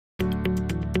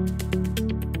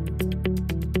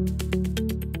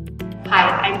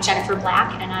I'm Jennifer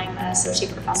Black, and I'm an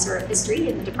Associate Professor of History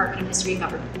in the Department of History and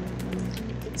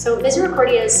Government. So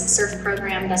Misericordia's SURF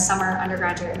program, the Summer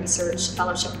Undergraduate Research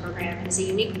Fellowship Program, is a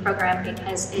unique program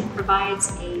because it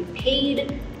provides a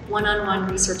paid one-on-one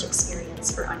research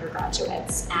experience for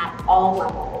undergraduates at all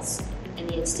levels in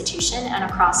the institution and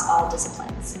across all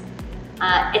disciplines.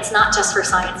 It's not just for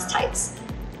science types.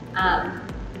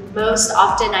 Most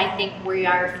often, I think we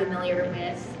are familiar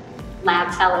with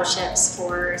lab fellowships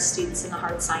for students in the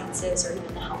hard sciences or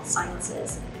even the health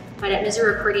sciences. But at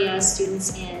Misericordia,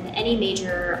 students in any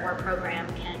major or program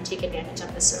can take advantage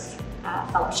of the SURF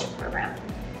fellowship program.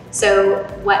 So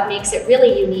what makes it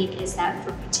really unique is that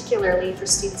particularly for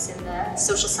students in the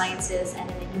social sciences and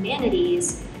in the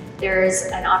humanities, there's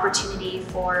an opportunity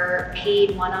for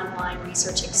paid one-on-one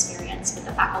research experience with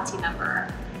a faculty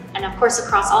member. And of course,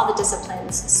 across all the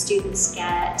disciplines, students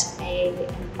get an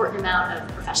important amount of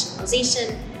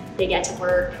professionalization. They get to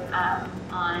work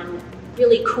on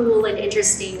really cool and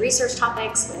interesting research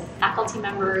topics with faculty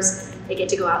members. They get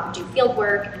to go out and do field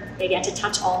work. They get to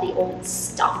touch all the old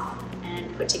stuff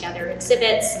and put together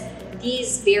exhibits.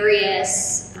 These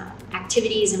various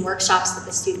activities and workshops that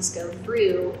the students go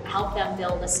through help them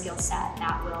build a skill set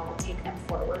that will take them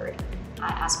forward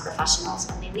as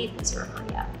professionals when they leave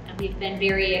Misericordia. And we've been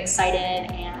very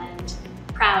excited and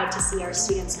proud to see our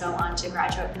students go on to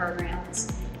graduate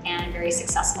programs and very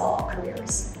successful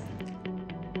careers.